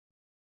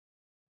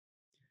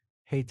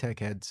Hey Tech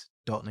Heads,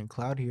 Dalton and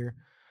Cloud here.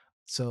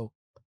 So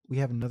we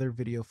have another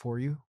video for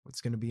you. It's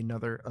going to be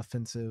another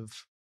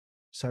offensive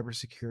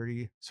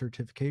cybersecurity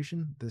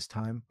certification, this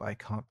time by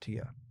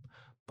CompTIA.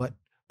 But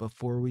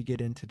before we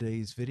get into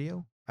today's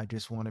video, I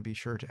just want to be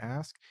sure to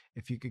ask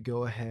if you could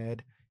go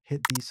ahead, hit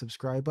the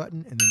subscribe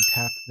button, and then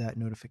tap that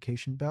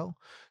notification bell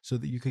so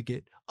that you could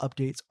get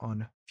updates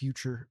on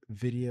future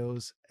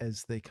videos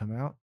as they come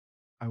out.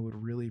 I would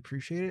really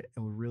appreciate it. It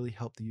would really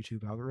help the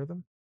YouTube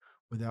algorithm.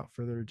 Without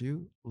further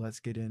ado, let's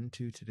get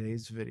into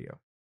today's video.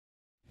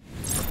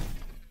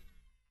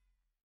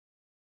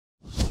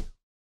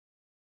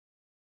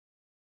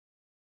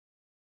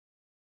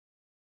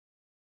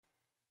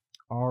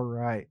 All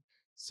right,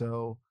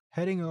 so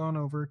heading on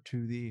over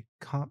to the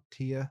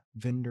CompTIA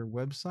vendor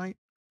website.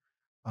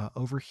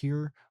 Over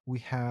here, we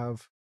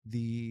have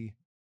the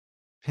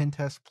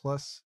PenTest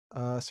Plus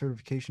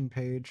certification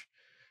page.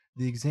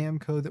 The exam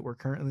code that we're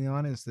currently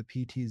on is the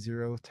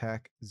PT0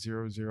 TAC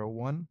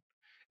 001,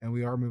 and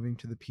we are moving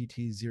to the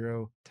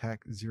PT0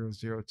 TAC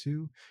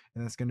 002,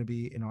 and that's going to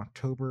be in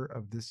October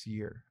of this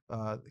year,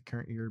 the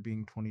current year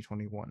being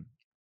 2021.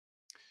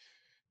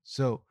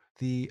 So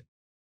the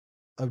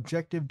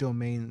objective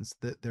domains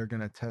that they're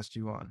going to test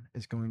you on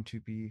is going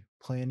to be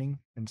planning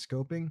and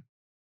scoping,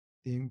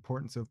 the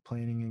importance of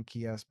planning and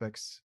key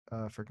aspects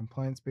for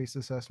compliance-based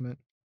assessment.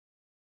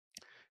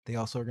 They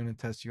also are going to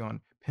test you on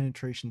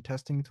penetration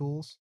testing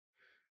tools,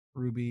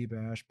 Ruby,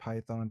 Bash,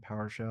 Python,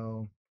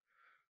 PowerShell.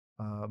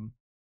 Um,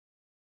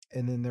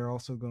 and then they're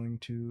also going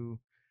to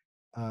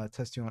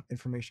test you on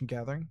information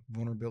gathering,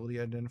 vulnerability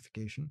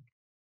identification,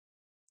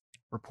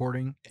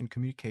 reporting and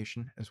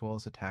communication, as well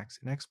as attacks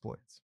and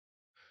exploits.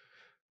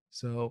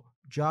 So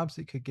jobs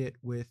that could get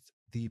with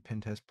the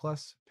PenTest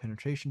Plus,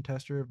 penetration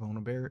tester,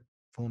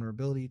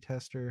 vulnerability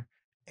tester,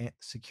 and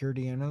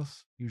security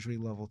analyst, usually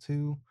level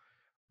 2,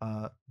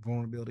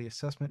 vulnerability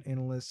assessment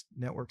analyst,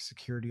 network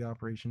security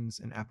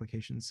operations, and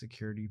application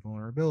security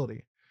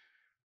vulnerability.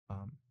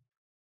 Um,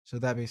 so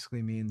that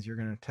basically means you're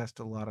going to test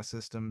a lot of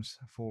systems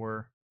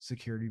for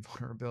security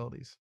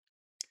vulnerabilities.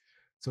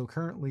 So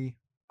currently,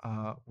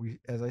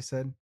 as I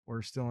said,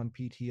 we're still on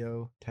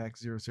PTO TAC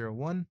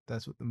 001.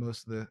 That's what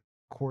most of the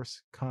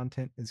course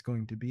content is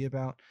going to be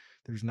about.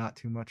 There's not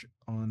too much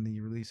on the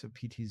release of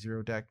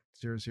PT0 TAC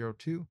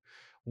 002.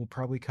 We'll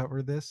probably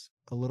cover this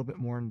a little bit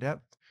more in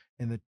depth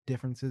and the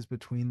differences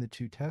between the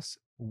two tests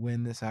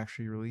when this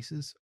actually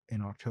releases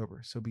in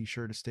October. So be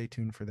sure to stay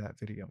tuned for that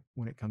video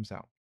when it comes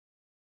out.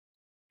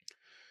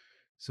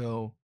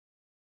 So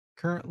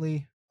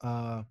currently,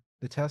 the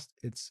test,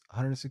 it's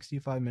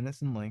 165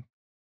 minutes in length.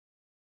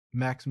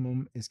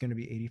 Maximum is going to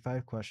be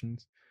 85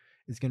 questions.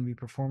 It's going to be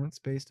performance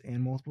based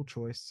and multiple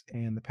choice,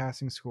 and the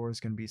passing score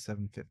is going to be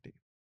 750.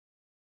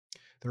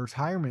 The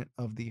retirement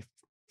of the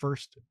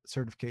first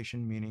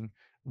certification, meaning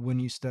when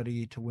you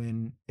study to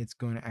when it's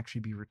going to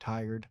actually be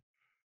retired,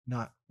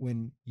 not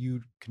when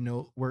you can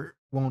know where it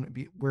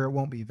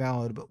won't be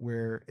valid, but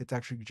where it's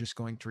actually just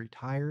going to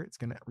retire. It's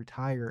going to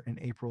retire in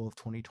April of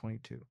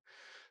 2022.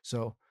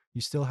 So you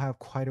still have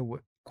quite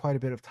a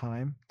bit of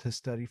time to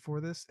study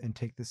for this and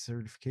take this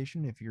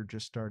certification if you're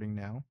just starting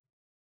now.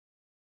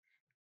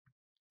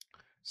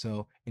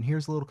 So, and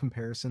here's a little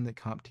comparison that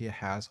CompTIA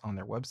has on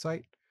their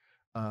website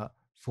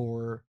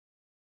for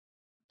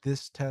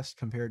this test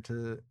compared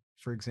to,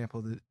 for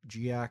example, the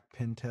GIAC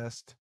pen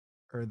test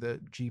or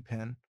the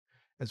GPen,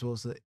 as well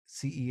as the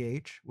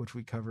CEH, which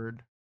we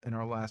covered in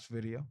our last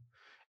video,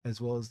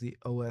 as well as the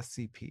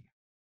OSCP.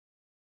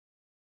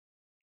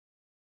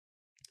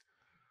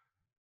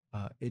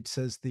 It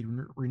says the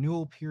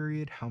renewal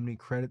period, how many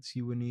credits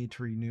you would need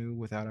to renew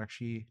without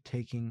actually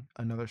taking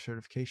another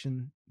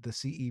certification. The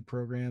CE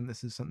program,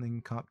 this is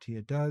something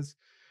CompTIA does.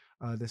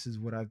 This is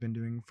what I've been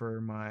doing for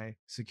my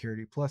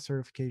Security Plus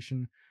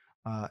certification.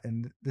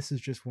 And this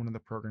is just one of the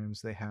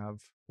programs they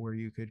have where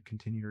you could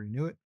continue to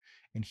renew it.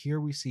 And here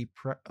we see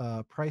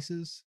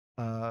prices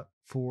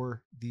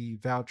for the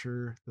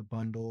voucher, the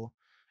bundle,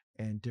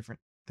 and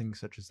different things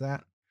such as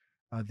that.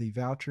 The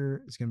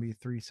voucher is going to be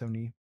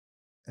 $370,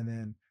 and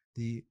then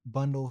the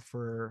bundle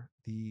for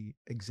the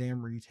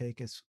exam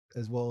retake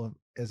as well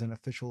as an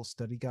official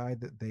study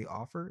guide that they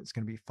offer, it's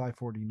going to be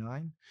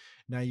 $549.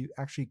 Now you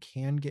actually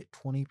can get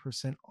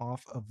 20%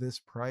 off of this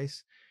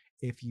price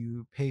if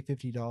you pay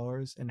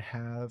 $50 and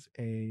have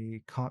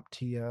a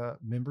CompTIA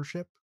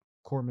membership,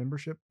 core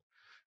membership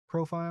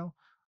profile.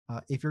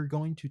 If you're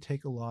going to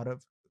take a lot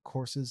of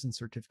courses and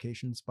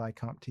certifications by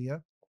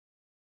CompTIA,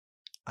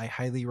 I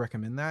highly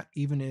recommend that,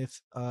 even if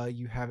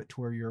you have it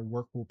to where your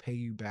work will pay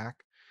you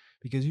back,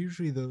 because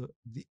usually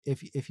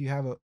if you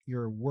have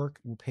your work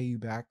will pay you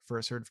back for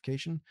a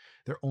certification,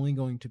 they're only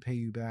going to pay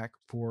you back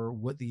for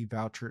what the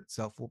voucher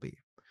itself will be.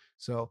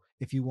 So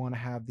if you want to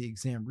have the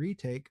exam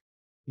retake,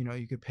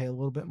 you could pay a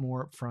little bit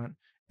more up front,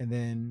 and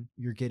then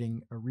you're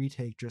getting a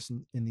retake just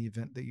in the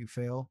event that you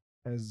fail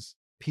as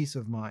peace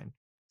of mind.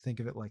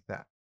 Think of it like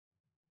that.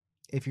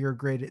 If you're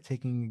great at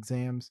taking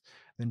exams,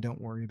 then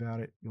don't worry about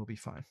it. You'll be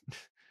fine.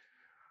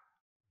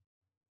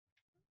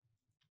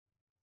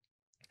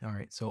 All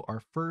right, so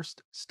our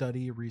first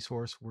study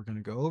resource we're going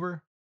to go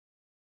over,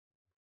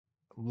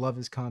 love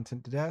his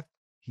content to death.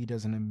 He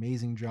does an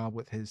amazing job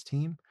with his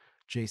team,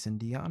 Jason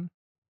Dion.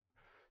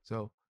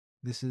 So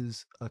this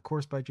is a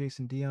course by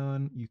Jason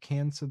Dion. You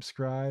can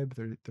subscribe.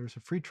 There's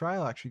a free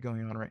trial actually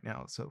going on right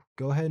now. So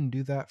go ahead and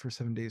do that for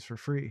 7 days for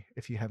free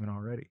if you haven't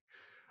already.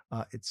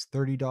 It's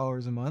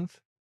 $30 a month.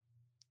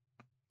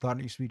 Thought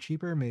it used to be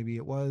cheaper. Maybe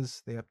it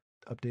was. They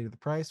updated the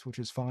price, which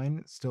is fine.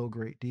 It's still a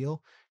great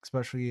deal,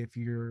 especially if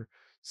you're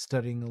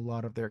studying a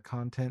lot of their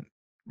content.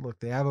 Look,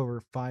 they have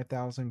over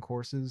 5,000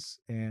 courses.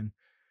 And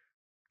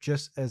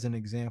just as an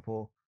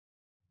example,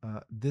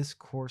 this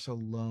course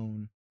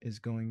alone is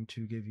going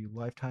to give you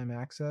lifetime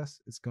access.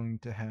 It's going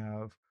to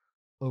have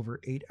over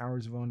 8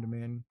 hours of on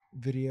demand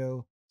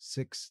video,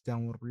 6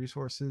 downloadable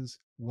resources,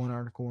 1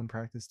 article and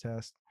practice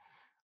test,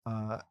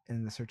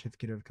 and the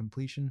certificate of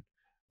completion.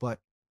 But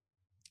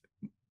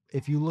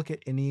if you look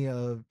at any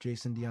of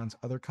Jason Dion's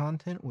other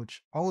content,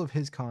 which all of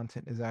his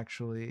content is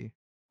actually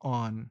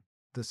on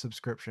the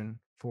subscription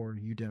for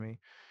Udemy,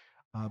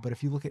 but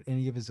if you look at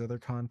any of his other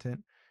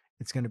content,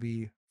 it's going to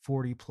be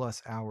 40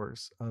 plus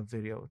hours of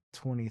video,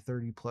 20,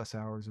 30 plus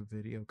hours of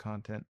video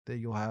content that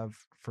you'll have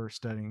for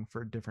studying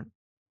for different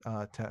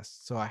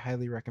tests. So I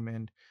highly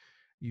recommend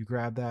you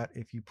grab that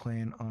if you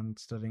plan on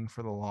studying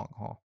for the long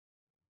haul.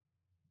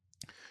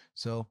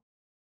 So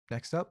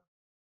next up,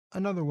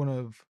 another one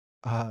of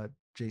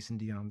Jason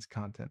Dion's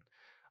content.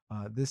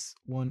 This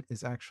one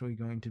is actually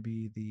going to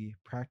be the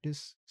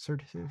practice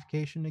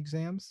certification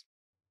exams.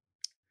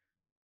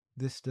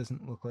 This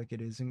doesn't look like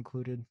it is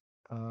included.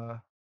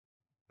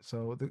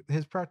 So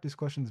his practice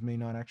questions may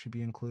not actually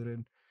be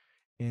included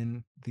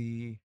in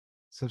the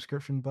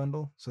subscription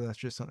bundle. So that's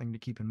just something to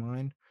keep in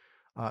mind.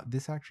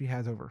 This actually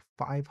has over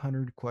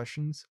 500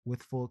 questions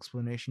with full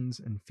explanations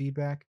and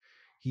feedback.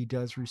 He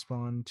does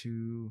respond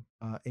to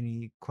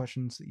any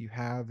questions that you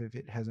have if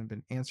it hasn't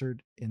been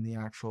answered in the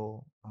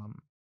actual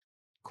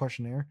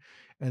questionnaire.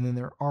 And then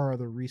there are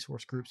other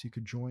resource groups you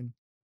could join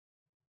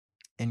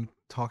and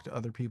talk to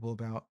other people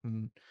about,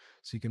 and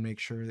so you can make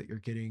sure that you're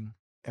getting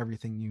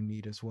everything you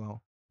need as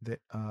well that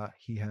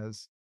he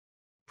has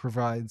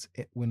provides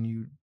it when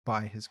you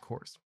buy his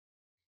course.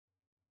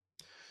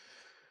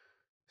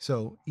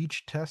 So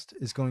each test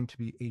is going to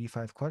be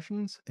 85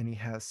 questions, and he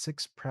has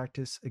 6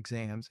 practice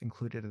exams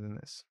included in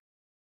this.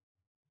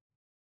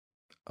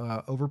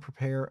 Over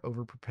prepare,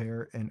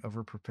 and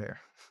over prepare.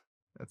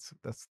 That's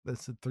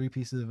the 3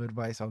 pieces of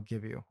advice I'll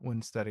give you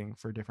when studying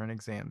for different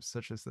exams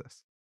such as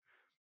this.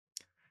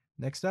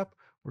 Next up,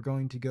 we're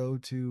going to go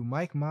to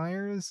Mike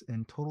Myers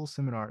and Total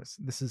Seminars.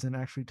 This isn't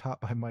actually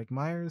taught by Mike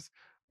Myers,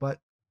 but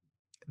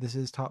this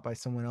is taught by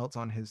someone else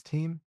on his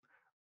team.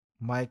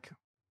 Mike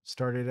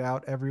started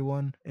out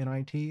everyone in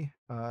IT,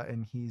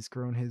 and he's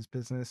grown his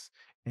business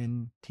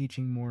and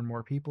teaching more and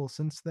more people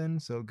since then,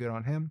 so good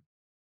on him.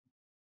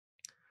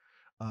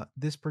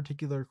 This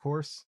particular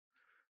course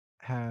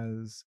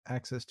has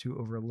access to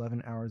over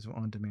 11 hours of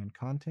on-demand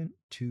content,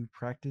 2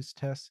 practice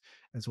tests,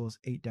 as well as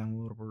 8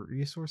 downloadable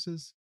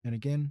resources. And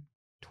again,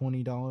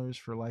 $20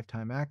 for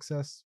lifetime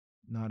access,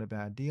 not a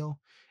bad deal.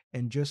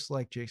 And just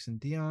like Jason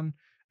Dion,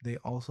 they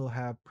also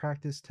have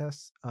practice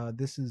tests.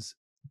 This is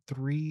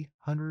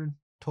 300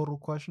 total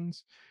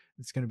questions.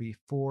 It's going to be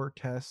 4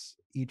 tests.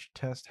 Each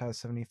test has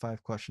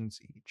 75 questions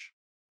each.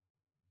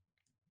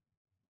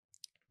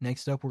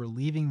 Next up, we're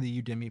leaving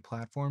the Udemy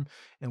platform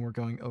and we're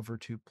going over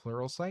to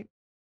Pluralsight.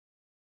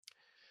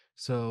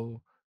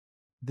 So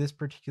this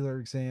particular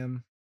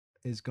exam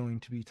is going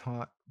to be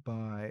taught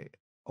by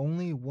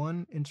only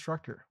one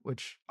instructor,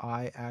 which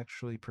I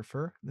actually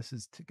prefer. This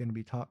is going to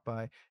be taught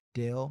by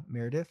Dale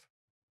Meredith.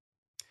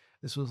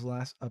 This was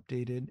last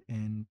updated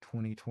in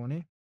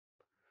 2020.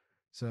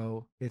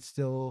 So it's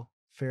still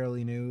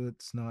fairly new.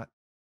 It's not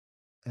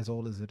as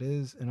old as it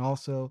is. And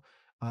also,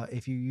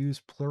 if you use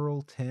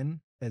Plural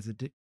 10 as a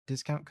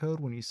discount code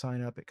when you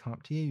sign up at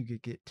CompTIA, you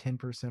could get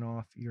 10%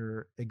 off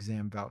your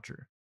exam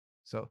voucher.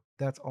 So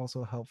that's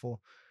also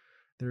helpful.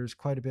 There's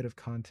quite a bit of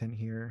content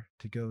here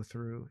to go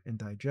through and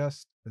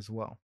digest as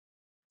well.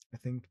 I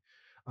think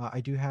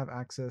I do have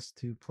access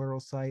to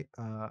Pluralsight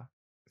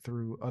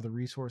through other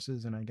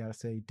resources, and I gotta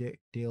say,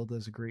 Dale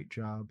does a great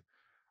job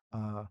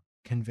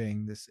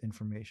conveying this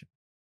information.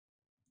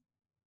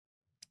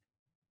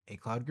 A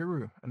Cloud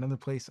Guru, another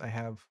place I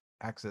have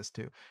access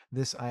to.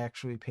 This I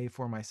actually pay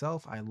for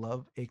myself. I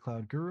love A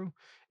Cloud Guru.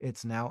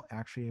 It's now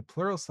actually a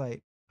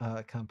Pluralsight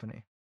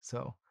company.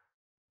 So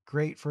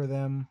great for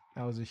them.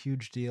 That was a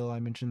huge deal. I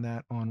mentioned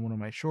that on one of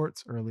my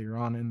shorts earlier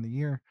on in the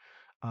year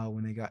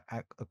when they got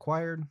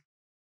acquired.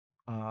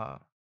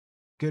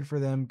 Good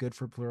for them, good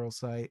for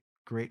Pluralsight,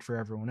 great for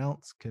everyone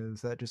else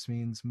because that just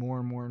means more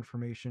and more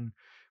information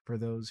for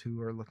those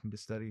who are looking to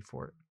study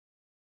for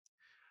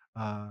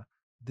it.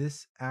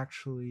 This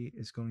actually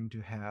is going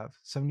to have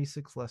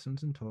 76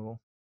 lessons in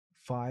total,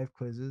 5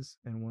 quizzes,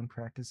 and 1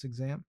 practice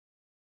exam.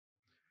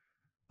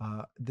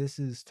 This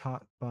is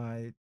taught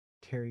by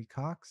Terry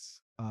Cox.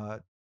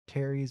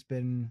 Terry's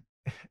been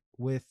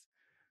with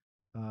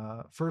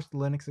first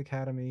Linux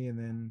Academy and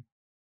then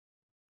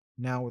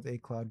now with A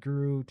Cloud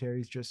Guru.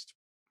 Terry's just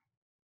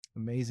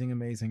amazing,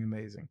 amazing,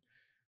 amazing.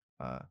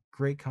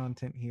 Great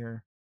content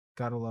here.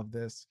 Gotta love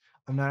this.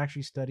 I'm not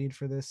actually studied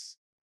for this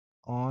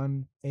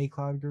on A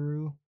Cloud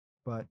Guru,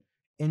 but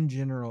in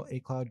general, A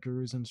Cloud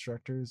Guru's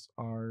instructors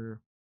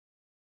are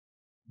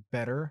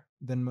better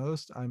than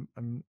most. I'm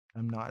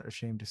not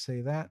ashamed to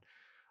say that.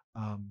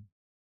 Um,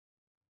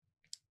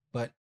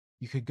 but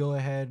you could go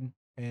ahead,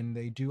 and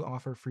they do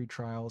offer free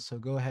trials. So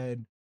go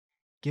ahead,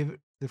 give it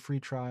the free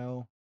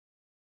trial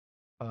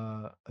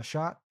a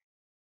shot,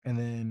 and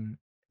then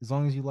as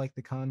long as you like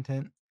the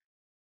content,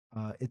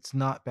 it's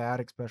not bad,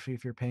 especially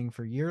if you're paying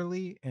for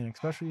yearly, and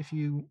especially if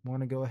you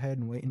want to go ahead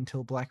and wait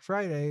until Black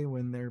Friday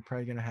when they're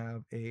probably going to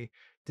have a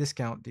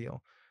discount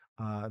deal.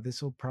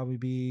 This will probably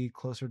be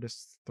closer to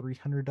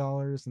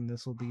 $300, and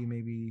this will be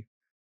maybe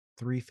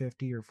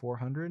 350 or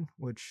 400,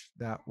 which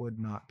that would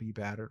not be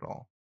bad at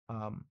all.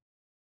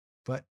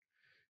 But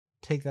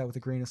take that with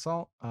a grain of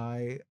salt.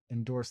 I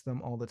endorse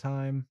them all the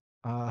time.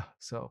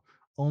 So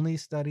only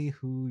study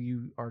who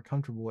you are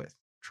comfortable with.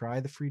 Try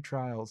the free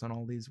trials on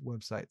all these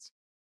websites.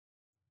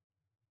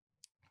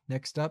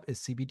 Next up is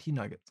CBT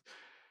Nuggets.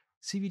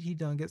 CBT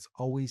Nuggets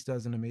always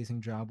does an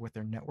amazing job with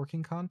their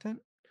networking content.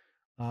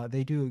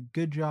 They do a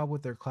good job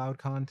with their cloud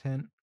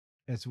content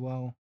as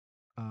well.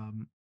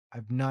 Um,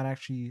 I've not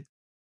actually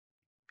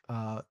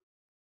uh,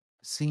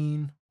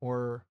 seen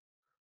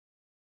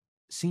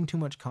too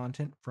much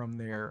content from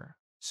their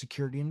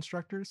security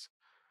instructors.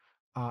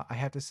 I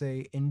have to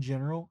say, in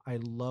general, I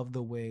love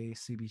the way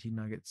CBT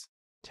Nuggets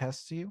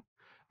tests you.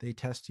 They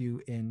test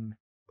you in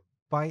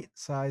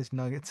bite-sized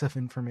nuggets of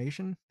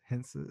information,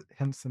 hence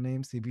the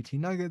name CBT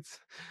Nuggets.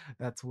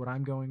 That's what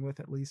I'm going with,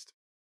 at least.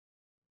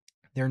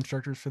 Their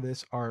instructors for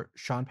this are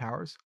Sean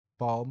Powers,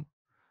 Bob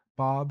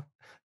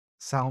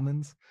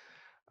Salmons,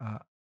 uh,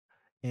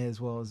 as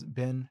well as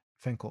Ben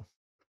Finkel.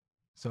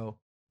 So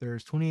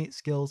there's 28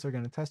 skills they're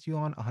going to test you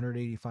on,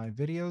 185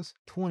 videos,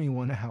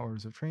 21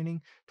 hours of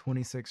training,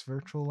 26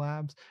 virtual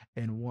labs,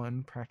 and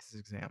one practice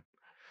exam.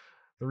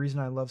 The reason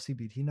I love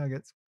CBT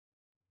Nuggets,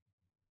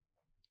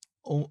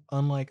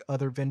 unlike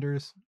other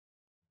vendors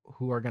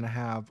who are going to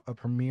have a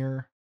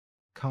premier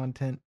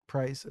content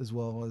price as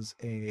well as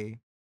a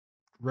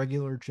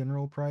regular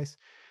general price,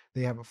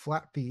 they have a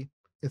flat fee.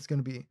 It's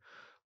going to be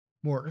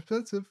more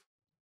expensive.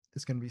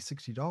 It's going to be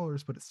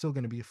 $60, but it's still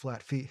going to be a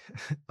flat fee.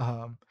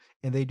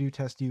 And they do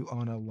test you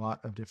on a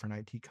lot of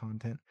different IT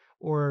content,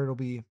 or it'll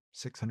be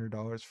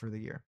 $600 for the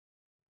year.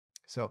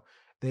 So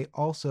they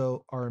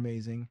also are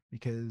amazing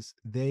because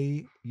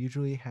they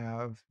usually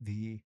have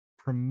the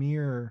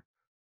premier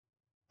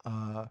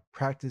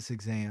practice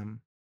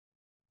exam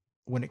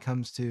when it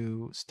comes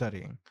to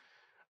studying.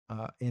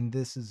 And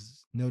this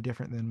is no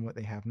different than what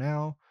they have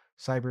now.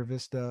 Cyber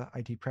Vista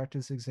IT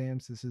practice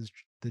exams. This is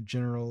the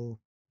general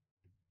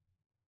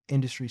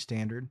industry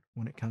standard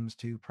when it comes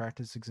to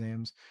practice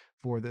exams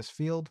for this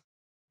field.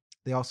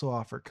 They also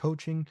offer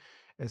coaching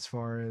as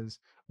far as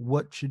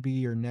what should be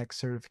your next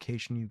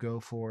certification you go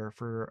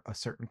for a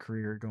certain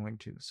career you're going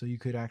to. So you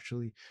could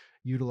actually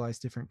utilize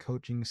different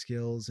coaching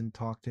skills and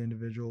talk to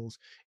individuals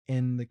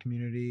in the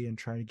community and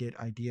try to get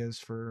ideas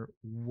for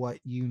what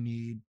you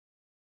need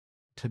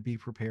to be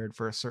prepared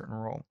for a certain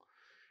role.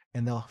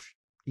 And they'll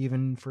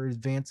even for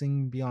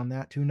advancing beyond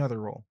that to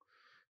another role.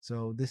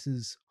 So this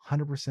is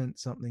 100%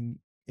 something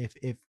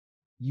if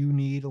you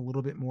need a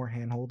little bit more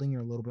handholding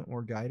or a little bit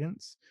more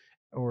guidance,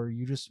 or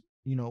you just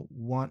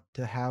want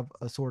to have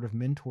a sort of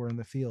mentor in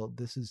the field,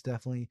 this is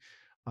definitely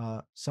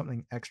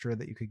something extra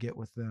that you could get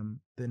with them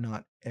that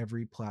not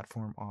every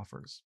platform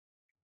offers.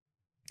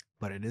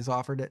 But it is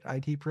offered at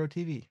IT Pro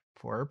TV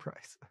for a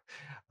price.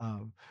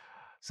 Um,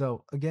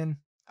 so again,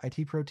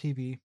 IT Pro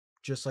TV,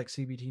 just like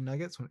CBT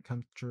Nuggets, when it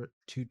comes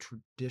to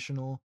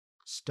traditional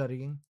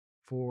studying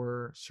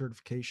for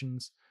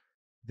certifications,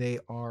 they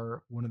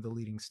are one of the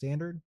leading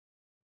standard.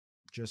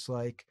 Just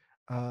like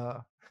uh,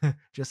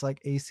 just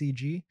like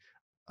ACG,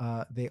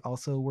 they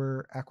also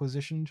were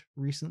acquisitioned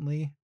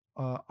recently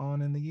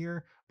on in the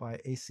year by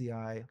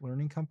ACI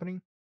Learning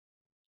Company.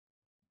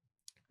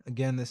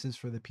 Again, this is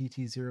for the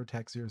PT0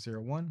 Tech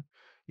 001.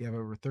 You have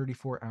over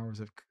 34 hours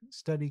of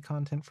study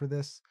content for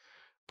this,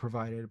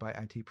 provided by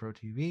IT Pro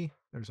TV.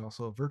 There's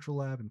also a virtual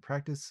lab and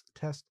practice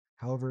test.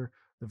 However,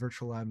 the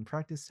virtual lab and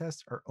practice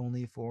tests are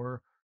only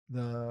for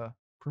the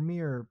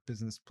premier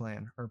business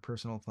plan or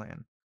personal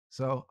plan.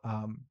 So,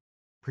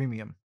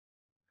 premium.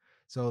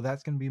 So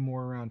that's going to be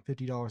more around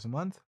 $50 a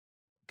month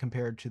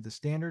compared to the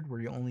standard where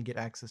you only get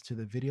access to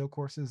the video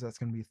courses. That's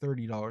going to be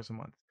 $30 a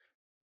month.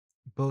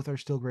 Both are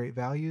still great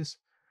values.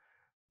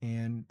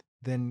 And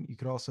then you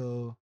could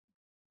also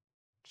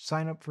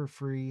sign up for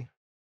free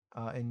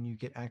and you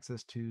get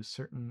access to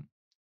certain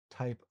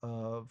type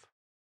of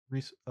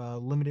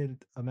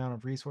limited amount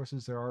of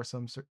resources. There are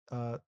some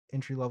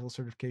entry level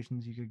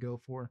certifications you could go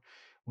for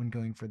when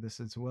going for this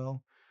as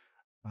well.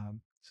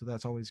 So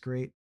that's always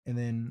great. And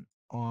then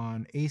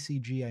on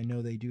ACG, I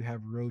know they do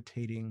have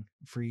rotating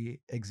free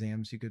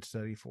exams you could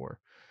study for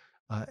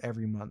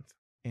every month.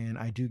 And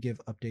I do give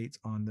updates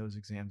on those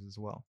exams as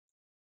well.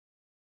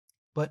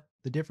 But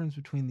the difference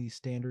between the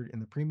standard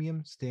and the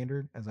premium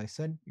standard, as I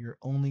said, you're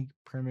only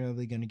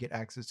primarily going to get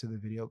access to the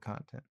video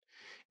content.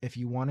 If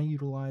you want to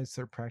utilize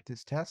their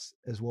practice tests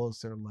as well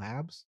as their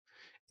labs,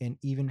 and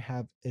even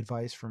have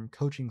advice from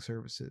coaching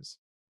services,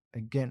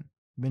 again,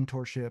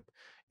 mentorship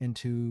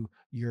into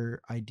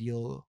your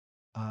ideal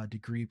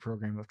degree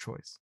program of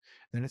choice,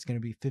 then it's going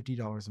to be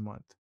 $50 a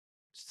month.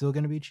 Still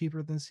going to be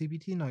cheaper than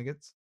CBT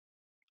Nuggets,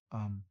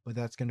 but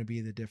that's going to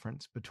be the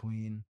difference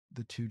between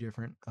the two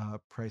different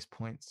price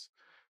points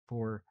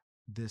for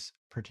this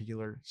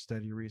particular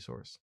study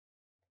resource.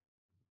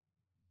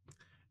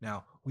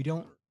 Now, we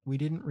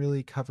didn't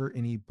really cover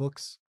any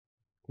books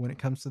when it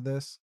comes to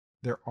this.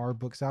 There are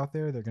books out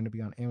there. They're going to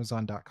be on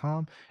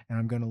Amazon.com, and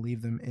I'm going to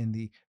leave them in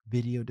the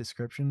video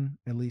description,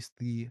 at least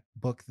the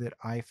book that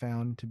I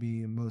found to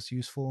be most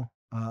useful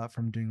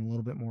from doing a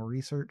little bit more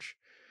research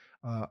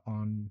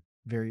on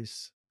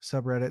various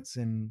subreddits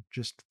and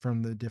just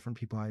from the different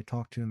people I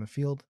talked to in the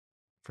field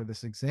for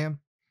this exam.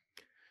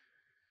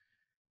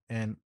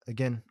 And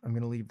again, I'm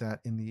going to leave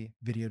that in the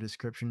video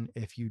description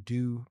if you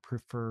do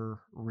prefer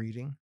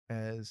reading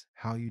as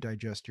how you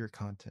digest your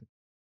content.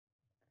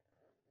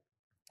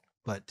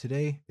 But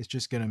today it's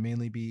just going to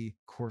mainly be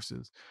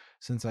courses,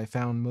 since I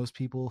found most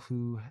people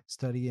who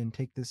study and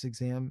take this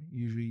exam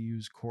usually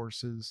use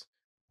courses,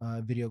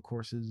 video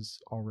courses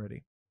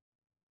already.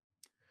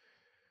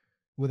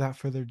 Without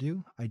further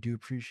ado, I do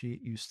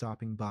appreciate you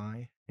stopping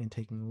by and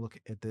taking a look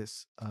at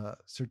this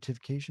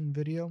certification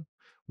video.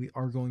 We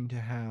are going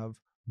to have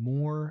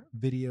more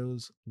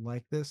videos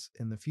like this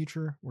in the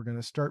future. We're going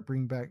to start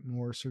bringing back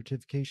more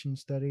certification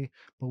study,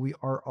 but we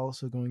are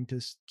also going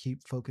to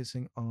keep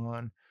focusing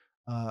on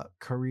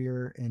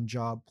career and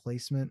job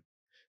placement.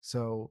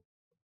 So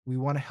we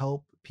want to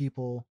help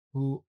people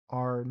who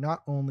are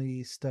not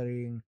only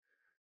studying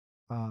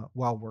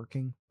while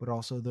working, but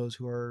also those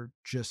who are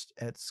just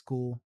at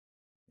school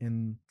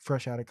and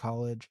fresh out of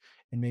college,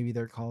 and maybe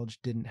their college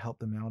didn't help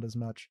them out as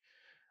much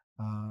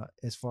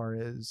as far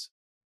as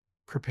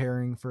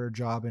preparing for a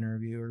job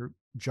interview or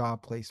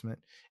job placement.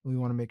 We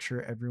want to make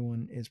sure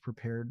everyone is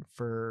prepared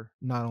for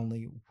not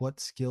only what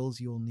skills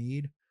you'll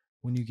need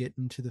when you get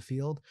into the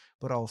field,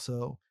 but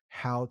also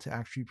how to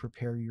actually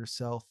prepare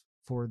yourself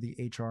for the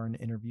HR and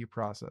interview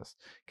process,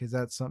 because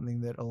that's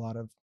something that a lot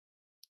of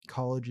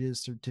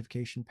colleges,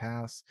 certification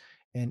paths,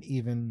 and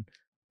even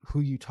who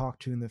you talk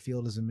to in the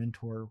field as a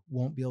mentor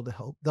won't be able to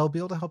help. They'll be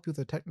able to help you with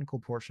the technical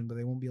portion, but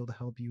they won't be able to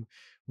help you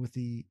with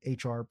the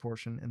HR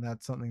portion. And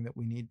that's something that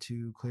we need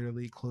to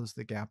clearly close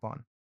the gap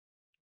on.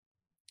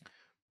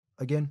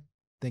 Again,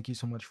 thank you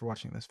so much for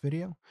watching this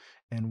video,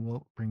 and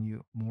we'll bring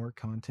you more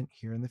content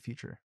here in the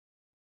future.